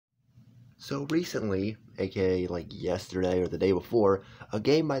So recently, aka like yesterday or the day before, a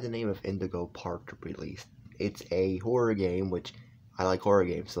game by the name of Indigo Park released. It's a horror game, which I like horror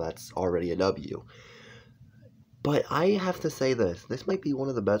games, so that's already a W. But I have to say this might be one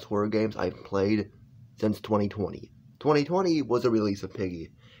of the best horror games I've played since 2020. 2020 was a release of Piggy,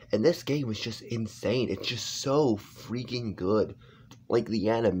 and this game was just insane. It's just so freaking good. Like, the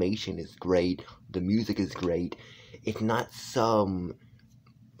animation is great, the music is great. It's not some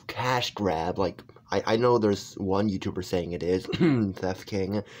cash grab. Like, I know there's one YouTuber saying it is, Theft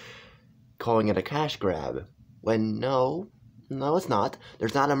King, calling it a cash grab. When no, it's not.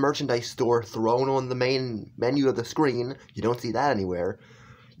 There's not a merchandise store thrown on the main menu of the screen. You don't see that anywhere.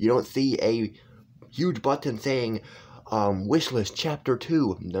 You don't see a huge button saying, Wishlist Chapter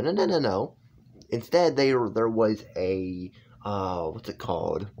 2. No. Instead, there was a, what's it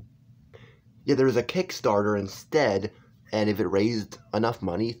called? Yeah, there was a Kickstarter instead, and if it raised enough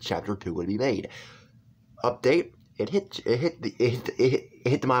money, Chapter 2 would be made. Update, it hit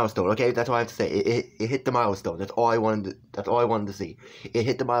the milestone. Okay, that's all I have to say. It hit the milestone. That's all I wanted to see. It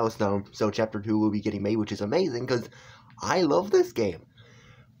hit the milestone, so Chapter 2 will be getting made, which is amazing because I love this game.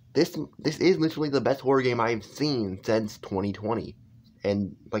 This is literally the best horror game I've seen since 2020.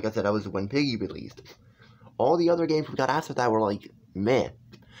 And like I said, that was when Piggy released. All the other games we got after that were like, meh.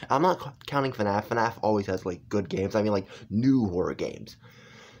 I'm not counting FNAF. FNAF always has, like, good games. I mean, like, new horror games.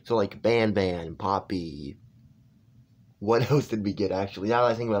 So, like, Ban, Poppy. What else did we get, actually? Now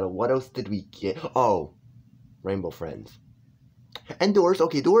that I think about it, what else did we get? Oh, Rainbow Friends. And Doors.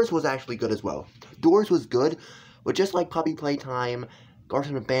 Okay, Doors was actually good as well. Doors was good, but just like Puppy Playtime,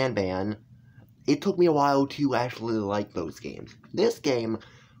 Garson and Ban, it took me a while to actually like those games. This game,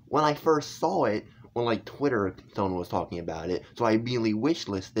 when I first saw it, on, like, Twitter, someone was talking about it, so I immediately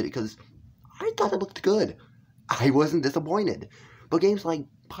wishlisted it because I thought it looked good. I wasn't disappointed. But games like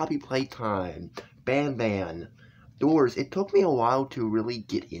Poppy Playtime, Ban, Doors, it took me a while to really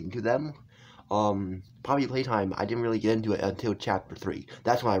get into them. Poppy Playtime, I didn't really get into it until Chapter 3.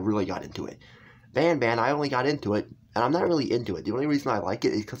 That's when I really got into it. Ban, I only got into it, and I'm not really into it. The only reason I like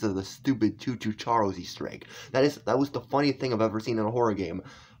it is because of the stupid Choo Choo Charles Easter egg. That was the funniest thing I've ever seen in a horror game,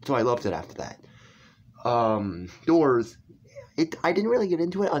 so I loved it after that. Doors, I didn't really get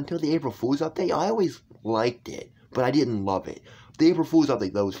into it until the April Fool's update. I always liked it, but I didn't love it. The April Fool's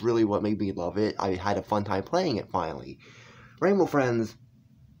update, though, was really what made me love it. I had a fun time playing it, finally. Rainbow Friends.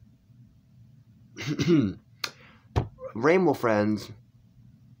 Rainbow Friends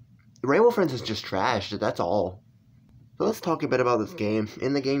is just trash, that's all. So let's talk a bit about this game.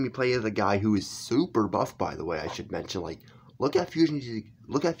 In the game, you play as a guy who is super buff, by the way, I should mention. Like, look at Fusion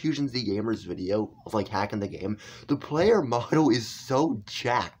Z Gamer's video of, like, hacking the game. The player model is so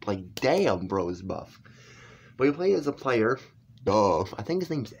jacked. Like, damn, bro is buff. But you play as a player. I think his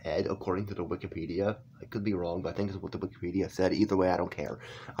name's Ed, according to the Wikipedia. I could be wrong, but I think it's what the Wikipedia said. Either way, I don't care.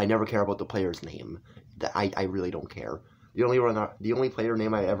 I never care about the player's name. I really don't care. The only player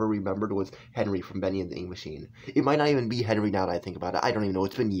name I ever remembered was Henry from Benny and the Ink Machine. It might not even be Henry now that I think about it. I don't even know.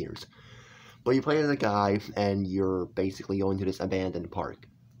 It's been years. But you play as a guy, and you're basically going to this abandoned park.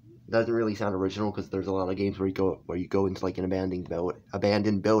 It doesn't really sound original, because there's a lot of games where you go into, like, an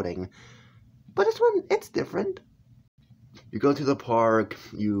abandoned building. But this one, it's different. You go to the park,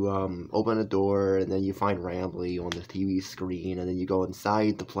 you open a door, and then you find Rambly on the TV screen, and then you go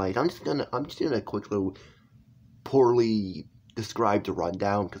inside the place. I'm just doing a quick little poorly described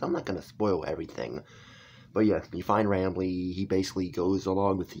rundown, because I'm not gonna spoil everything. But yeah, you find Rambly. He basically goes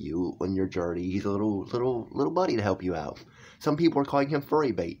along with you on your journey. He's a little buddy to help you out. Some people are calling him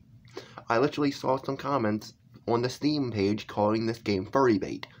furry bait. I literally saw some comments on the Steam page calling this game furry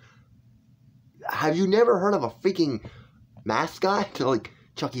bait. Have you never heard of a freaking mascot to, like,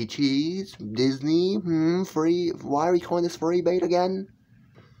 Chuck E. Cheese, Disney, furry? Why are we calling this furry bait again?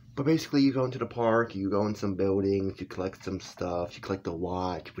 But basically, you go into the park, you go in some buildings, you collect some stuff, you collect a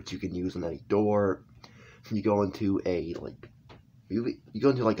watch, which you can use on any door. You go into a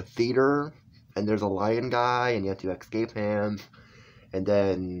theater, and there's a lion guy, and you have to escape him, and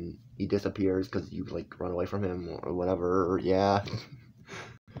then he disappears because you, like, run away from him or whatever, yeah.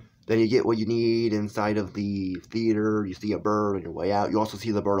 Then you get what you need inside of the theater. You see a bird on your way out. You also see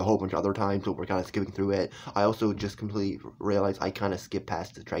the bird a whole bunch of other times, so we're kind of skipping through it. I also just completely realized I kind of skipped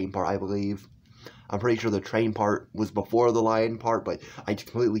past the train part, I believe. I'm pretty sure the train part was before the lion part, but I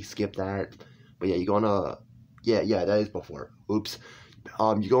completely skipped that. But yeah, you go on a... Yeah, that is before. Oops.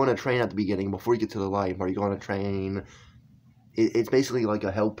 You go on a train at the beginning before you get to the lion part. You go on a train. It's basically like a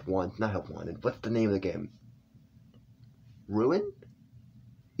not help wanted. What's the name of the game? Ruin?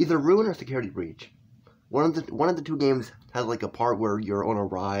 Either Ruin or Security Breach. One of the two games has like a part where you're on a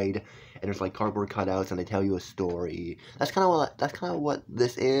ride and there's like cardboard cutouts and they tell you a story. That's kind of what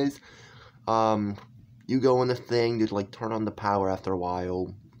this is. You go on this thing, you like turn on the power after a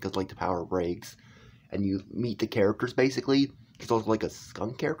while because like the power breaks, and you meet the characters basically. She's also like a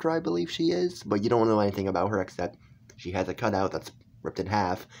skunk character, I believe she is, but you don't know anything about her except she has a cutout that's ripped in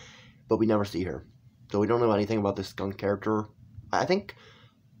half, but we never see her, so we don't know anything about this skunk character. I think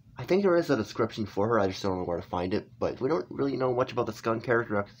there is a description for her. I just don't know where to find it, but we don't really know much about the skunk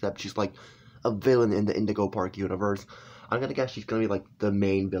character except she's like a villain in the Indigo Park universe. I'm gonna guess she's gonna be like the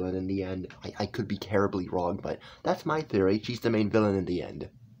main villain in the end. I could be terribly wrong, but that's my theory. She's the main villain in the end.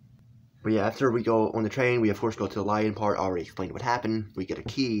 But yeah, after we go on the train, we of course go to the lion part. I already explained what happened. We get a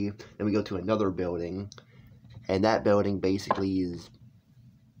key, then we go to another building, and that building basically is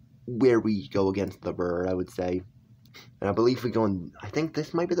where we go against the bird, I would say. And I believe we go in, I think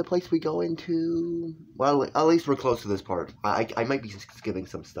this might be the place we go into. Well, at least we're close to this part. I might be skipping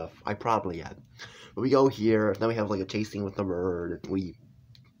some stuff. I probably am. But we go here, then we have like a chase scene with the bird.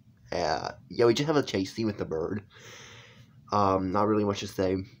 Yeah, we just have a chase scene with the bird. Not really much to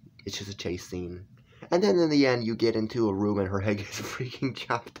say. It's just a chase scene. And then in the end, you get into a room and her head gets freaking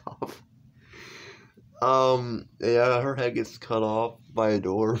chopped off. Yeah, her head gets cut off by a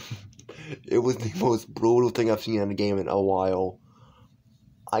door. It was the most brutal thing I've seen in a game in a while.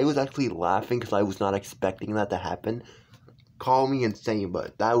 I was actually laughing because I was not expecting that to happen. Call me insane,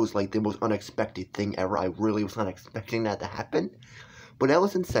 but that was like the most unexpected thing ever. I really was not expecting that to happen. But that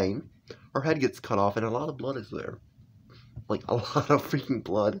was insane. Her head gets cut off and a lot of blood is there. Like, a lot of freaking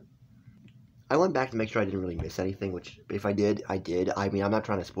blood. I went back to make sure I didn't really miss anything, which, if I did, I did. I mean, I'm not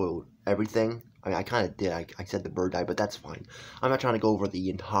trying to spoil everything. I mean, I kind of did. I said the bird died, but that's fine. I'm not trying to go over the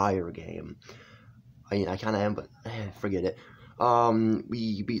entire game. I mean, I kind of am, but forget it.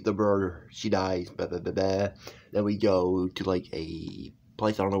 We beat the bird. She dies. Blah, blah, blah, blah. Then we go to, like, a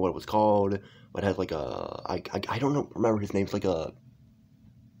place. I don't know what it was called, but it has, like, a... I don't know, remember his name's, like, a...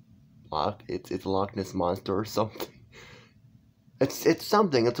 It's a Loch Ness Monster or something. It's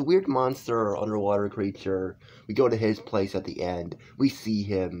something. It's a weird monster, underwater creature. We go to his place at the end. We see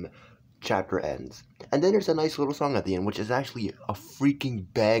him. Chapter ends. And then there's a nice little song at the end, which is actually a freaking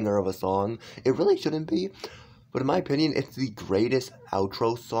banger of a song. It really shouldn't be, but in my opinion, it's the greatest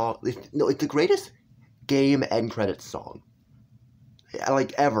outro song. It's the greatest game end credits song.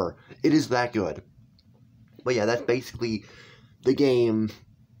 Like, ever. It is that good. But yeah, that's basically the game,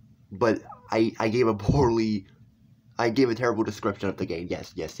 but I gave a terrible description of the game.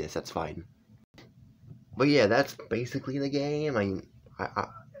 Yes, that's fine. But yeah, that's basically the game. I mean,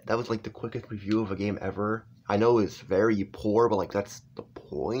 that was like the quickest review of a game ever. I know it's very poor, but like that's the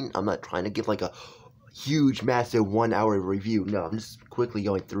point. I'm not trying to give like a huge, massive 1 hour review. No, I'm just quickly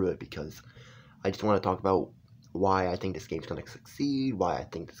going through it because I just want to talk about why I think this game's gonna succeed, why I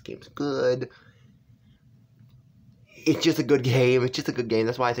think this game's good. It's just a good game. It's just a good game.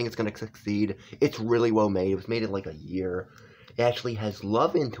 That's why I think it's gonna succeed. It's really well made. It was made in like a year. It actually has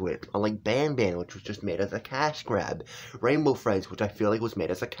love into it, unlike Ban Ban, which was just made as a cash grab. Rainbow Friends, which I feel like was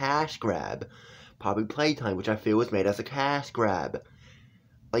made as a cash grab. Poppy Playtime, which I feel was made as a cash grab.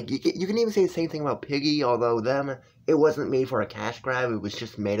 Like, you can even say the same thing about Piggy, although it wasn't made for a cash grab, it was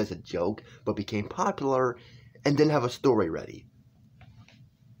just made as a joke, but became popular, and didn't have a story ready.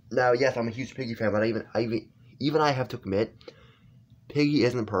 Now, yes, I'm a huge Piggy fan, but even I have to admit, Piggy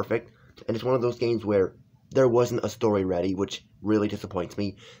isn't perfect, and it's one of those games where there wasn't a story ready, which really disappoints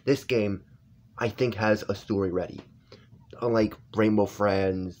me. This game, I think, has a story ready. Unlike Rainbow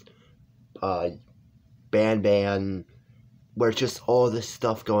Friends, Ban Ban, where it's just all this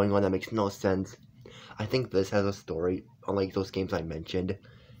stuff going on that makes no sense. I think this has a story, unlike those games I mentioned,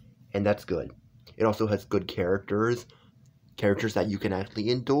 and that's good. It also has good characters that you can actually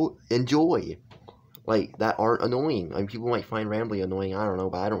enjoy. Like, that aren't annoying. I mean, people might find Rambly annoying, I don't know,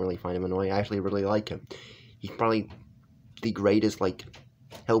 but I don't really find him annoying. I actually really like him. He's probably the greatest, like,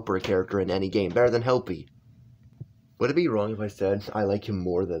 helper character in any game. Better than Helpy. Would it be wrong if I said I like him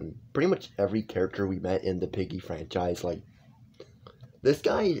more than pretty much every character we met in the Piggy franchise? Like, this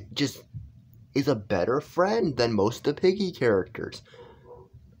guy just is a better friend than most of the Piggy characters.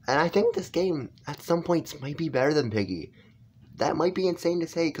 And I think this game, at some points, might be better than Piggy. That might be insane to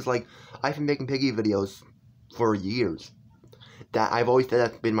say, because, like, I've been making Piggy videos for years. That I've always said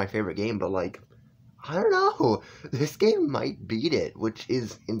that's been my favorite game, but, like, I don't know. This game might beat it, which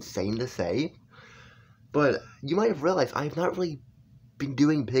is insane to say. But you might have realized I've not really been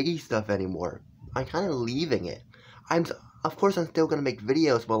doing Piggy stuff anymore. I'm kind of leaving it. Of course, I'm still going to make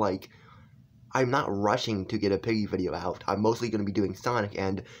videos, but, like, I'm not rushing to get a Piggy video out. I'm mostly going to be doing Sonic,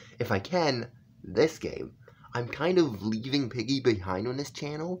 and if I can, this game. I'm kind of leaving Piggy behind on this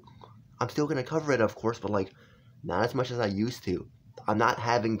channel. I'm still going to cover it, of course, but, like, not as much as I used to. I'm not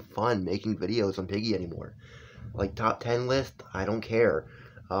having fun making videos on Piggy anymore. Like, top 10 list, I don't care.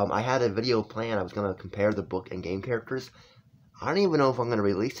 I had a video planned. I was going to compare the book and game characters. I don't even know if I'm going to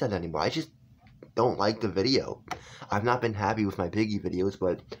release that anymore. I just don't like the video. I've not been happy with my Piggy videos,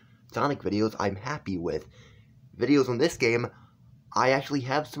 but Sonic videos I'm happy with. Videos on this game, I actually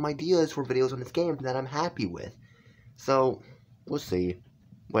have some ideas for videos on this game that I'm happy with. So, we'll see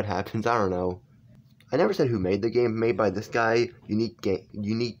what happens. I don't know. I never said who made the game. Made by this guy, Unique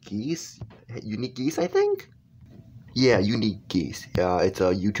Geese, I think? Yeah, Unique Geese. It's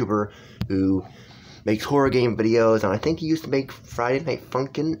a YouTuber who makes horror game videos, and I think he used to make Friday Night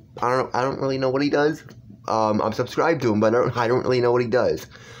Funkin'. I don't really know what he does. I'm subscribed to him, but I don't really know what he does.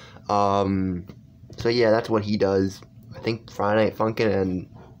 So yeah, that's what he does. I think Friday Night Funkin' and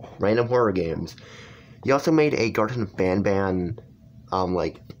random horror games. He also made a Garten of Banban,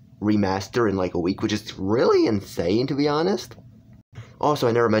 like, remaster in like a week, which is really insane, to be honest. Also,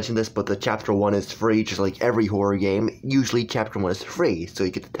 I never mentioned this, but the Chapter 1 is free, just like every horror game. Usually, Chapter 1 is free, so you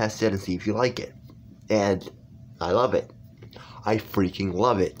get to test it and see if you like it. And I love it. I freaking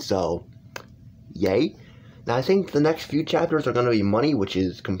love it, so yay. Now, I think the next few chapters are going to be money, which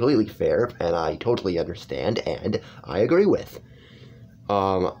is completely fair, and I totally understand, and I agree with.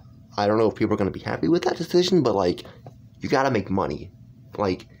 I don't know if people are going to be happy with that decision, but, like, you gotta make money.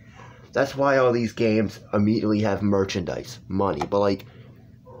 Like, that's why all these games immediately have merchandise, money, but, like,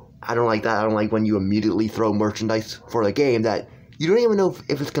 I don't like that. I don't like when you immediately throw merchandise for a game that you don't even know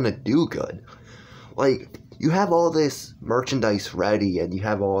if it's gonna do good. Like, you have all this merchandise ready, and you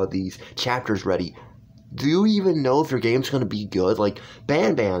have all these chapters ready. Do you even know if your game's gonna be good? Like,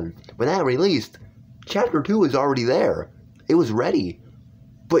 Banban, when that released, Chapter 2 was already there. It was ready.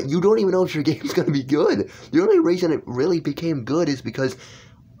 But you don't even know if your game's gonna be good. The only reason it really became good is because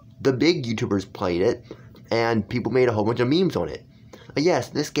the big YouTubers played it, and people made a whole bunch of memes on it. Yes,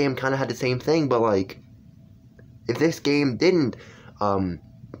 this game kind of had the same thing, but, like, if this game didn't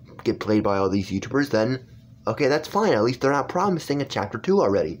get played by all these YouTubers, then, okay, that's fine. At least they're not promising a Chapter 2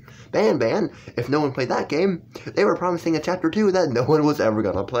 already. Banban, if no one played that game, they were promising a Chapter 2 that no one was ever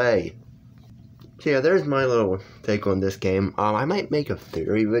gonna play. So yeah, there's my little take on this game. I might make a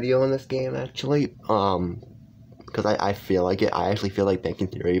theory video on this game, actually. Because I feel like it. I actually feel like making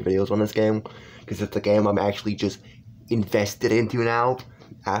theory videos on this game. Because it's a game I'm actually just invested into now.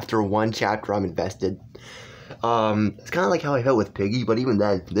 After one chapter, I'm invested. It's kind of like how I felt with Piggy, but even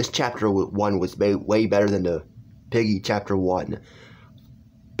then, this Chapter 1 was way better than the Piggy Chapter 1.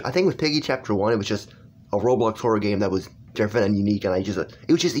 I think with Piggy Chapter 1, it was just a Roblox horror game that was different and unique, and it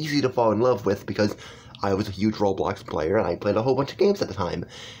was just easy to fall in love with because I was a huge Roblox player, and I played a whole bunch of games at the time.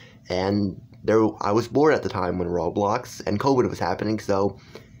 And I was bored at the time when Roblox and COVID was happening, so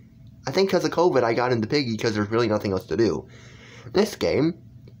I think because of COVID, I got into Piggy because there's really nothing else to do. This game,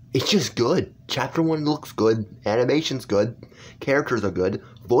 it's just good. Chapter 1 looks good, animation's good, characters are good,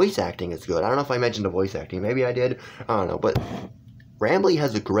 voice acting is good. I don't know if I mentioned the voice acting, maybe I did, I don't know, but Rambley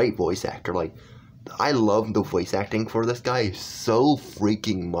has a great voice actor. Like, I love the voice acting for this guy so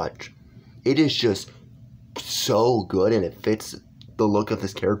freaking much. It is just so good, and it fits the look of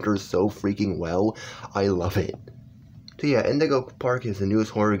this character so freaking well. I love it. So yeah, Indigo Park is the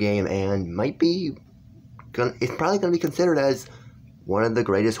newest horror game, and it's probably gonna be considered as one of the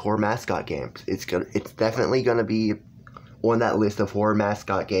greatest horror mascot games. It's definitely gonna be on that list of horror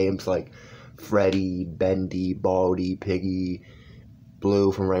mascot games like Freddy, Bendy, Baldy, Piggy,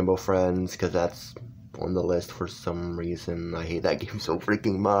 Blue from Rainbow Friends, because that's on the list for some reason. I hate that game so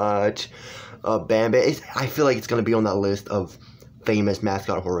freaking much. Banban, I feel like it's going to be on that list of famous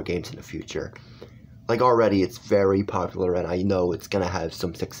mascot horror games in the future. Like, already it's very popular, and I know it's going to have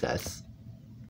some success.